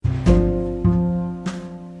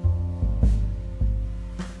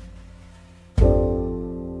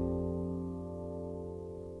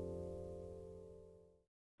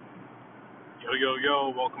Yo,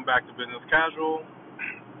 welcome back to Business Casual.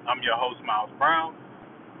 I'm your host, Miles Brown,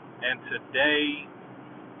 and today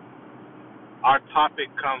our topic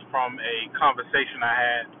comes from a conversation I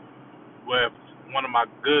had with one of my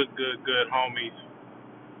good homies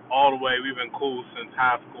all the way. We've been cool since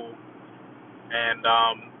high school, and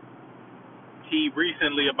he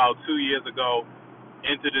recently, about 2 years ago,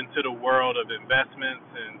 entered into the world of investments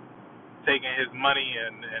and taking his money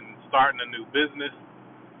and starting a new business.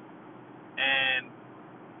 And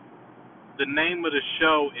the name of the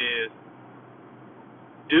show is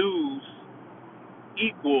Dues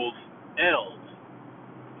Equals L's.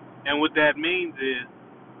 And what that means is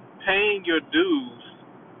paying your dues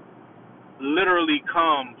literally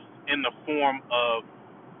comes in the form of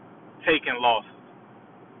taking losses.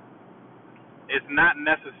 It's not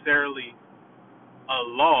necessarily a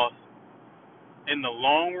loss in the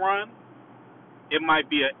long run. It might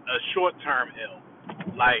be a short-term L,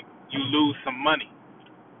 like you lose some money,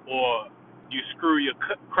 or you screw your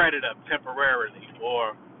credit up temporarily,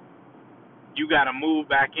 or you got to move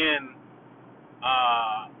back in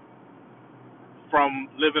from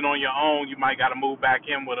living on your own. You might got to move back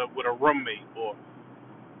in with a roommate, or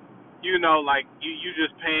like you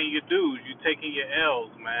just paying your dues. You taking your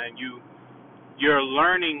L's, man. You're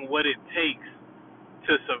learning what it takes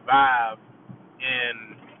to survive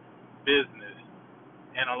in business,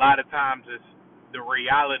 and a lot of times the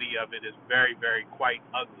reality of it is very, very quite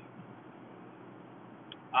ugly.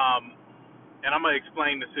 And I'm going to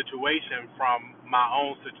explain the situation from my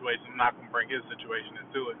own situation. I'm not going to bring his situation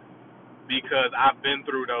into it because I've been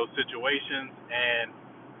through those situations. And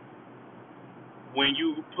when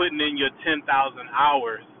you putting in your 10,000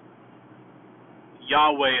 hours,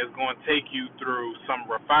 Yahweh is going to take you through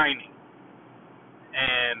some refining.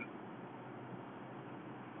 And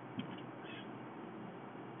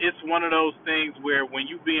it's one of those things where when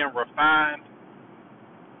you being refined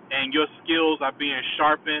and your skills are being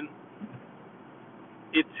sharpened,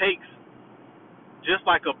 it takes, just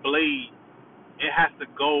like a blade, it has to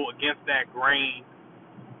go against that grain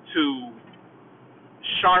to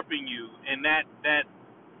sharpen you. And that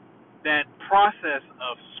process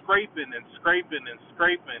of scraping,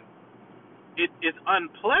 it's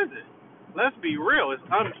unpleasant. Let's be real. It's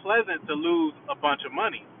unpleasant to lose a bunch of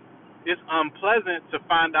money. It's unpleasant to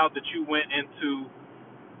find out that you went into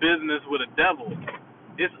business with a devil.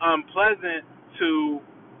 It's unpleasant to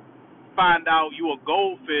find out you a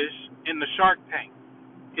goldfish in the shark tank.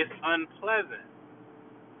 It's unpleasant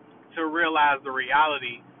to realize the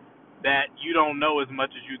reality that you don't know as much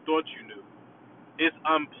as you thought you knew. It's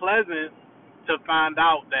unpleasant to find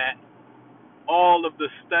out that all of the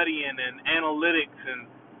studying and analytics and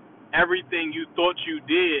everything you thought you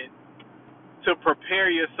did to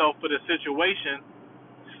prepare yourself for the situation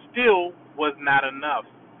still was not enough,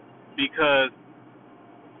 because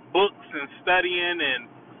books and studying and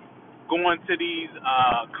going to these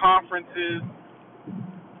conferences,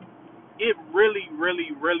 it really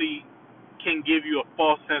can give you a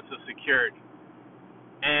false sense of security.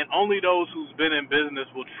 And only those who's been in business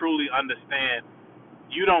will truly understand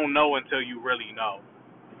you don't know until you really know.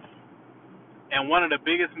 And one of the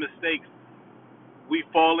biggest mistakes we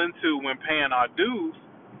fall into when paying our dues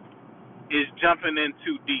is jumping in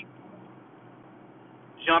too deep.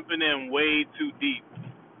 Jumping in way too deep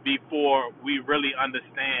before we really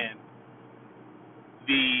understand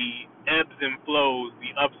the ebbs and flows,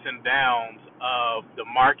 the ups and downs of the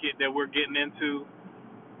market that we're getting into.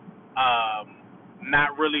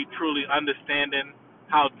 Not really truly understanding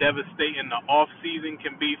how devastating the off season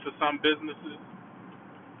can be for some businesses.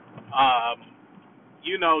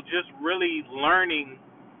 Just really learning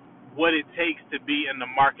what it takes to be in the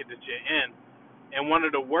market that you're in. And one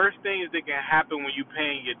of the worst things that can happen when you're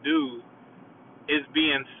paying your dues is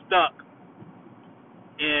being stuck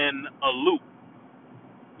in a loop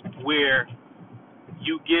where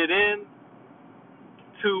you get in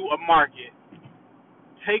to a market,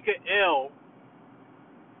 take an L,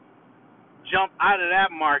 jump out of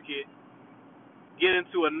that market, get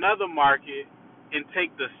into another market, and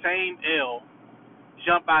take the same L,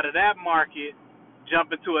 jump out of that market, jump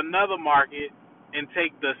into another market, and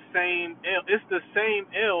take the same L. It's the same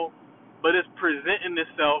L, but it's presenting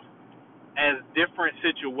itself as different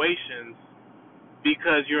situations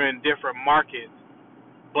because you're in different markets.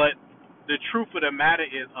 But the truth of the matter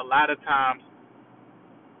is, a lot of times,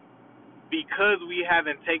 because we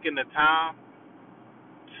haven't taken the time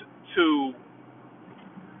to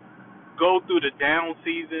go through the down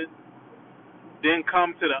season, then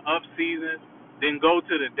come to the up season, then go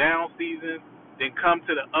to the down season, then come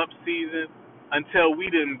to the up season, until we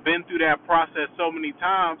done been through that process so many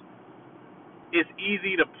times, it's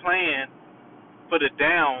easy to plan for the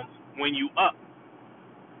downs when you up.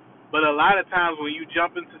 But a lot of times when you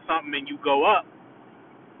jump into something and you go up,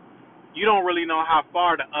 you don't really know how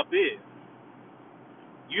far the up is.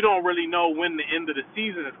 You don't really know when the end of the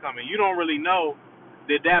season is coming. You don't really know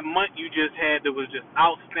that month you just had that was just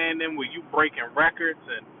outstanding, where you breaking records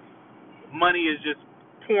and money is just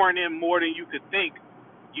pouring in more than you could think.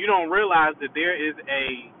 You don't realize that there is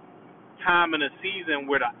a time in a season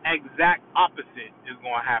where the exact opposite is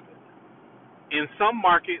going to happen. In some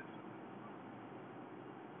markets,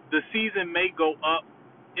 the season may go up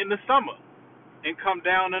in the summer and come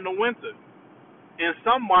down in the winter. In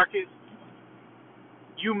some markets,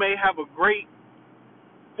 you may have a great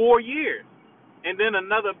 4 years, and then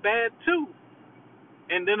another bad 2,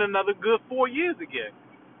 and then another good 4 years again.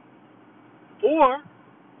 Or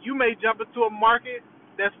you may jump into a market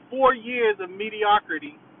that's 4 years of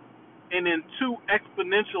mediocrity and then 2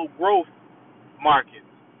 exponential growth markets.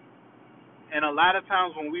 And a lot of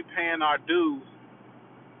times when we paying our dues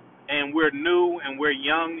and we're new and we're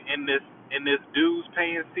young in this dues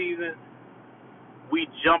paying season, we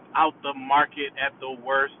jump out the market at the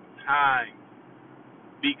worst time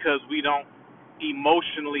because we don't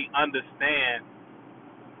emotionally understand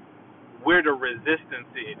where the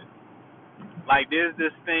resistance is. Like there's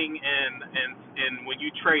this thing in when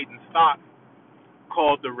you trade in stocks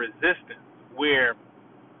called the resistance, where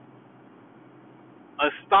a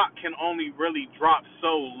stock can only really drop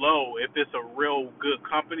so low if it's a real good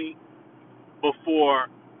company before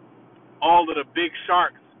all of the big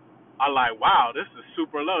sharks are like, wow, this is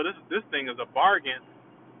super low. This thing is a bargain.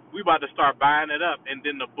 We about to start buying it up, and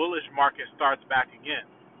then the bullish market starts back again.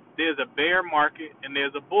 There's a bear market and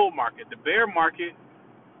there's a bull market. The bear market,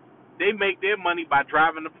 they make their money by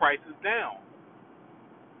driving the prices down.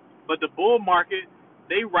 But the bull market,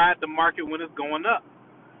 they ride the market when it's going up.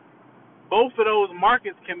 Both of those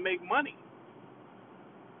markets can make money.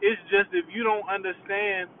 It's just if you don't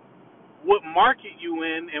understand what market you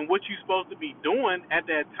in and what you're supposed to be doing at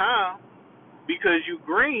that time, because you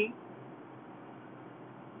green,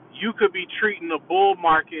 you could be treating the bull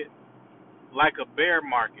market like a bear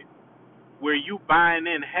market, where you buying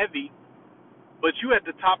in heavy, but you at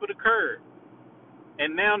the top of the curve,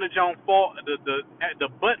 and now the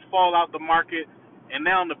butt fall out the market, and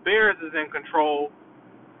now the bears is in control,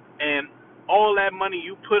 and all that money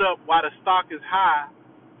you put up while the stock is high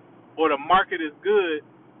or the market is good,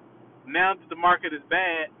 now that the market is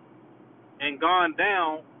bad and gone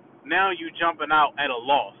down, now you jumping out at a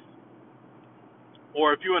loss.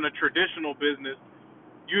 Or if you're in a traditional business,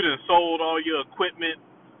 you done sold all your equipment,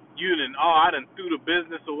 I done threw the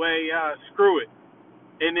business away, screw it.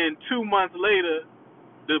 And then 2 months later,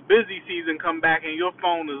 the busy season come back and your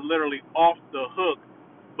phone is literally off the hook,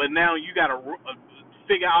 but now you got to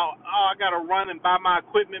figure out, I got to run and buy my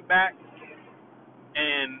equipment back,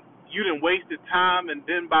 and you done wasted time, and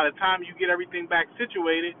then by the time you get everything back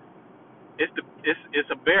situated, it's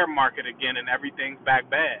a bear market again and everything's back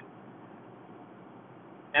bad.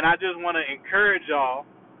 And I just want to encourage y'all,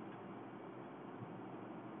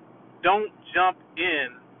 don't jump in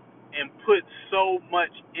and put so much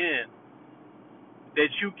in that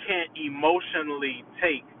you can't emotionally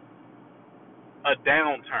take a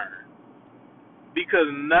downturn, because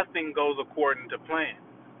nothing goes according to plan.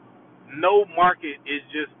 No market is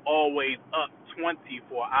just always up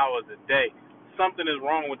 24 hours a day. Something is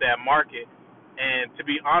wrong with that market, and to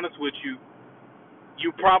be honest with you,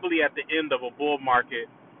 you probably at the end of a bull market,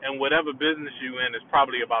 and whatever business you in is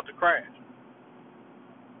probably about to crash.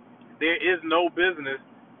 There is no business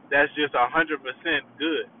that's just 100%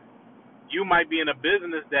 good. You might be in a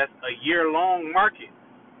business that's a year-long market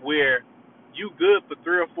where you good for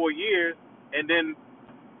 3 or 4 years, and then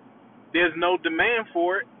there's no demand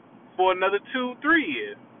for it for another 2, 3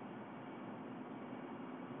 years.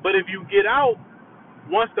 But if you get out,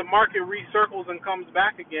 once the market recircles and comes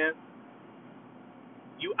back again,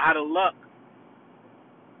 you out of luck.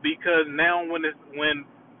 Because now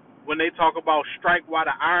when they talk about strike while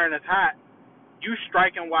the iron is hot, you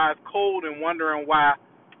striking while it's cold and wondering why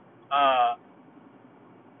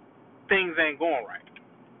things ain't going right.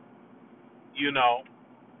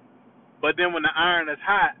 But then when the iron is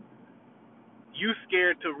hot, you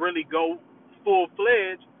scared to really go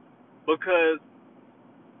full-fledged, because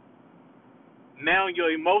now your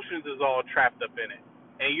emotions is all trapped up in it,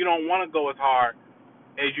 and you don't want to go as hard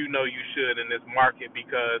as you know you should in this market,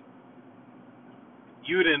 because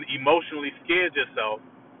you done emotionally scared yourself,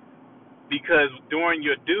 because during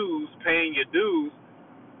your dues, paying your dues,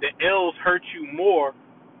 the L's hurt you more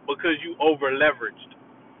because you over-leveraged.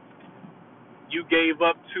 You gave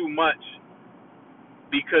up too much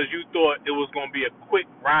because you thought it was going to be a quick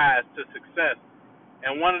rise to success,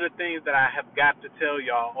 And one of the things that I have got to tell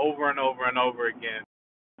y'all over and over and over again,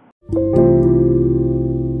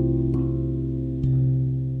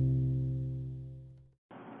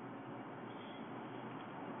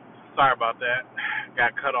 sorry about that,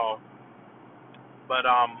 got cut off. But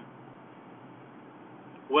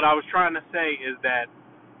what I was trying to say is that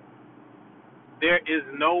there is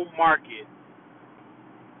no market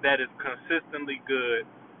that is consistently good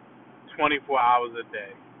 24 hours a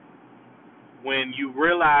day. When you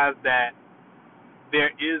realize that there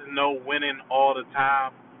is no winning all the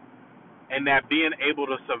time, and that being able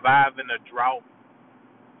to survive in a drought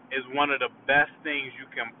is one of the best things you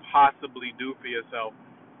can possibly do for yourself,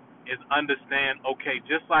 is understand, okay,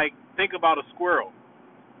 just like think about a squirrel.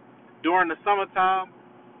 During the summertime,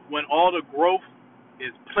 when all the growth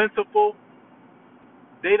is plentiful,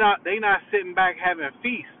 they not sitting back having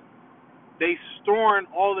feasts. They storing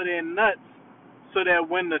all of their nuts so that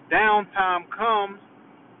when the downtime comes,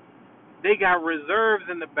 they got reserves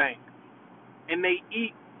in the bank, and they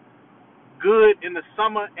eat good in the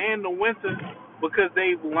summer and the winter because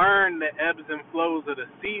they've learned the ebbs and flows of the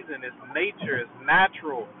season. It's nature, it's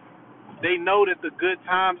natural. They know that the good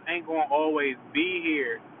times ain't going to always be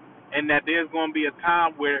here, and that there's going to be a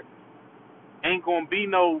time where ain't going to be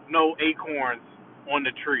no acorns on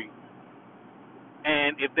the tree.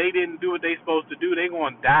 And if they didn't do what they supposed to do, they're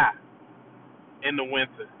going to die in the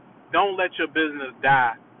winter. Don't let your business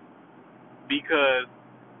die because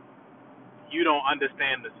you don't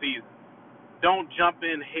understand the season. Don't jump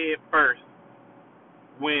in head first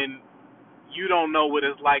when you don't know what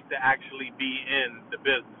it's like to actually be in the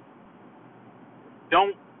business.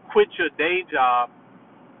 Don't quit your day job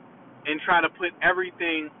and try to put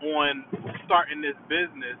everything on starting this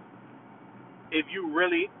business if you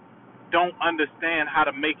really don't understand how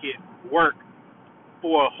to make it work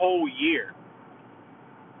for a whole year.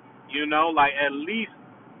 You know, like at least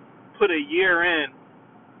put a year in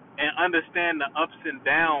and understand the ups and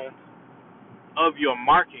downs of your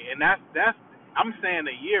market. And that's I'm saying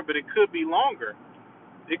a year, but it could be longer.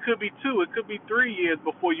 It could be 2, it could be 3 years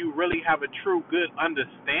before you really have a true good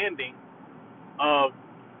understanding of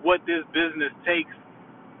what this business takes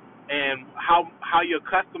and how your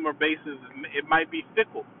customer base is. It might be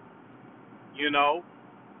fickle, you know,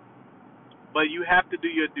 but you have to do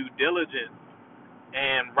your due diligence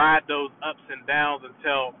and ride those ups and downs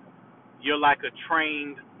until you're like a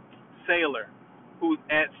trained sailor who's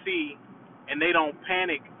at sea and they don't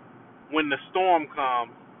panic when the storm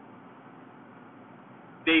comes.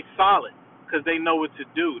 They solid because they know what to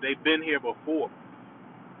do. They've been here before.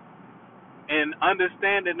 And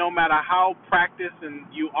understand that no matter how practiced and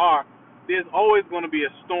you are, there's always going to be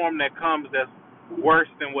a storm that comes that's worse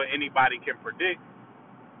than what anybody can predict.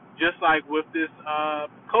 Just like with this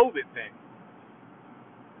COVID thing.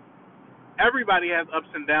 Everybody has ups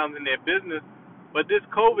and downs in their business, but this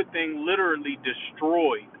COVID thing literally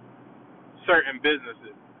destroyed certain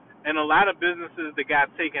businesses. And a lot of businesses that got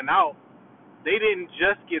taken out, they didn't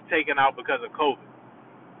just get taken out because of COVID.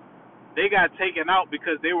 They got taken out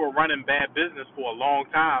because they were running bad business for a long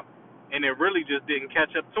time, and it really just didn't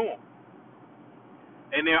catch up to them.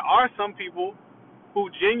 And there are some people who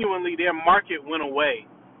genuinely their market went away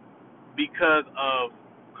because of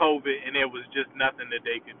COVID, and there was just nothing that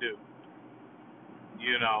they could do.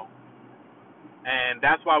 You know, and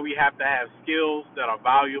that's why we have to have skills that are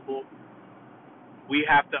valuable. We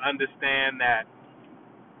have to understand that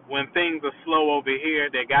when things are slow over here,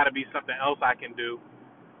 there got to be something else I can do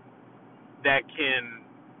that can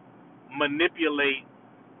manipulate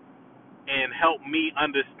and help me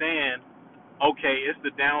understand, okay, it's the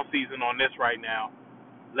down season on this right now.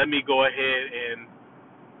 Let me go ahead and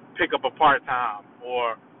pick up a part-time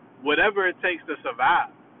or whatever it takes to survive.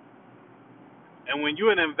 And when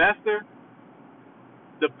you're an investor,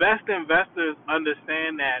 the best investors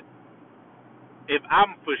understand that if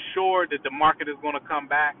I'm for sure that the market is going to come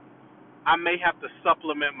back, I may have to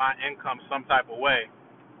supplement my income some type of way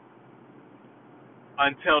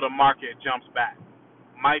until the market jumps back.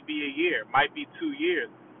 Might be a year, might be 2 years.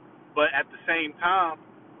 But at the same time,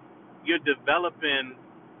 you're developing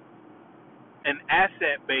an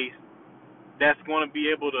asset base that's going to be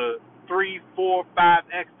able to 3, 4,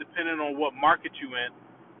 5x depending on what market you in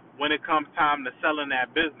when it comes time to selling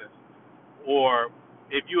that business. Or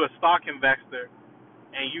if you're a stock investor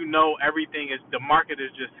and you know everything is, the market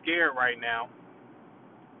is just scared right now,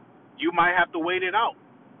 you might have to wait it out.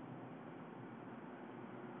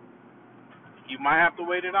 You might have to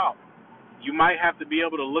wait it out. You might have to be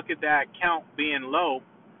able to look at that account being low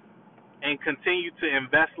and continue to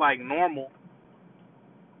invest like normal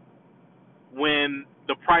when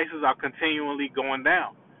the prices are continually going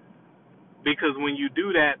down. Because when you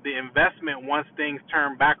do that, the investment, once things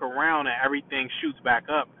turn back around and everything shoots back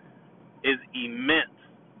up, is immense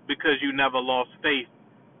because you never lost faith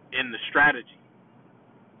in the strategy.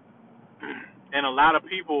 And a lot of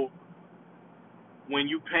people, when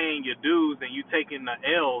you paying your dues and you taking the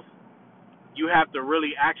L's, you have to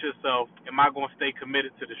really ask yourself, am I going to stay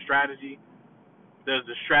committed to the strategy? Does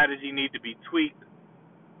the strategy need to be tweaked?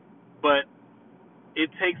 But it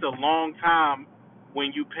takes a long time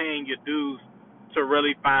when you paying your dues to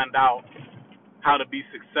really find out how to be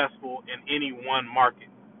successful in any one market.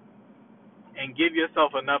 And give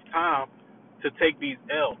yourself enough time to take these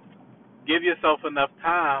L's. Give yourself enough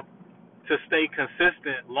time to stay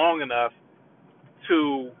consistent long enough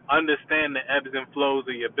to understand the ebbs and flows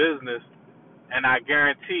of your business, and I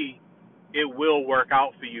guarantee it will work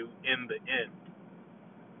out for you in the end.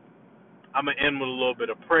 I'm going to end with a little bit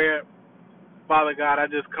of prayer. Father God, I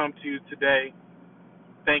just come to you today.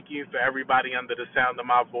 Thank you for everybody under the sound of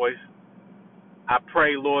my voice. I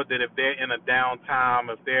pray, Lord, that if they're in a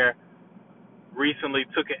downtime, if they're recently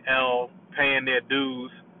took an L, paying their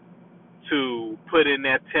dues to put in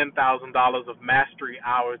their $10,000 of mastery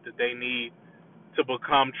hours that they need to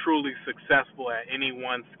become truly successful at any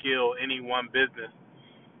one skill, any one business.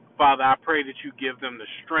 Father, I pray that you give them the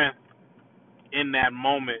strength in that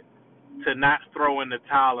moment to not throw in the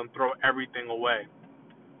towel and throw everything away.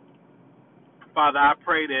 Father, I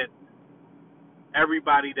pray that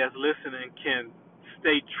everybody that's listening can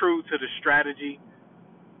stay true to the strategy,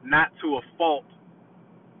 not to a fault,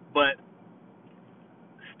 but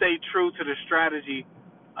stay true to the strategy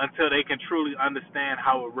until they can truly understand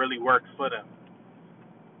how it really works for them.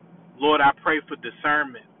 Lord, I pray for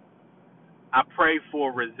discernment. I pray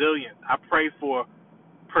for resilience. I pray for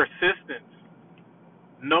persistence.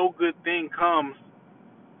 No good thing comes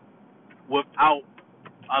without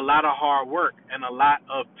a lot of hard work and a lot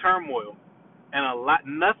of turmoil, and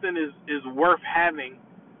nothing is worth having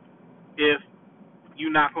if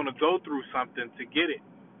you're not going to go through something to get it.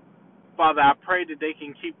 Father, I pray that they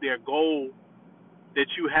can keep their goal that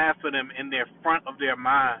you have for them in their front of their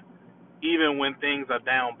mind, even when things are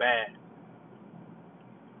down bad.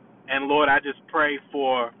 And Lord, I just pray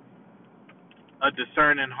for a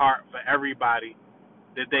discerning heart for everybody,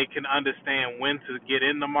 that they can understand when to get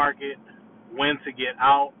in the market, when to get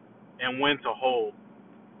out, and when to hold.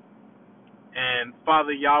 And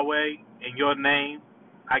Father Yahweh, in your name,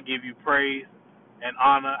 I give you praise and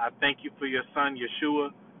honor. I thank you for your son, Yeshua,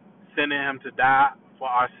 sending him to die for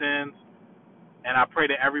our sins. And I pray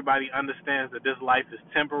that everybody understands that this life is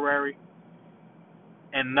temporary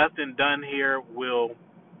and nothing done here will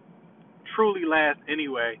truly last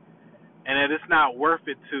anyway, and that it's not worth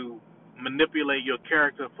it to manipulate your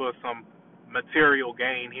character for some material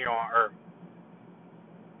gain here on earth.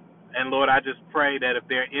 And Lord, I just pray that if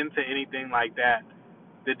they're into anything like that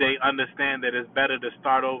they understand that it's better to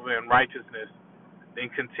start over in righteousness than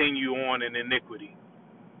continue on in iniquity.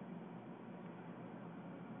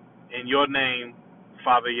 In your name,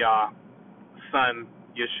 Father Yah, Son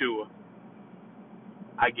Yeshua,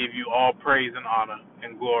 I give you all praise and honor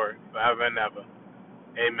and glory forever and ever.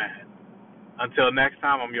 Amen. Until next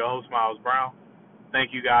time, I'm your host, Miles Brown.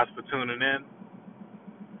 Thank you guys for tuning in.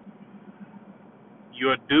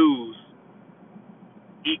 Your dues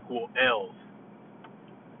equal L's,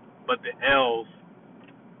 but the L's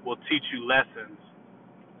will teach you lessons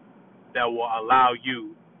that will allow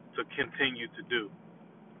you to continue to do.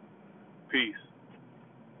 Peace.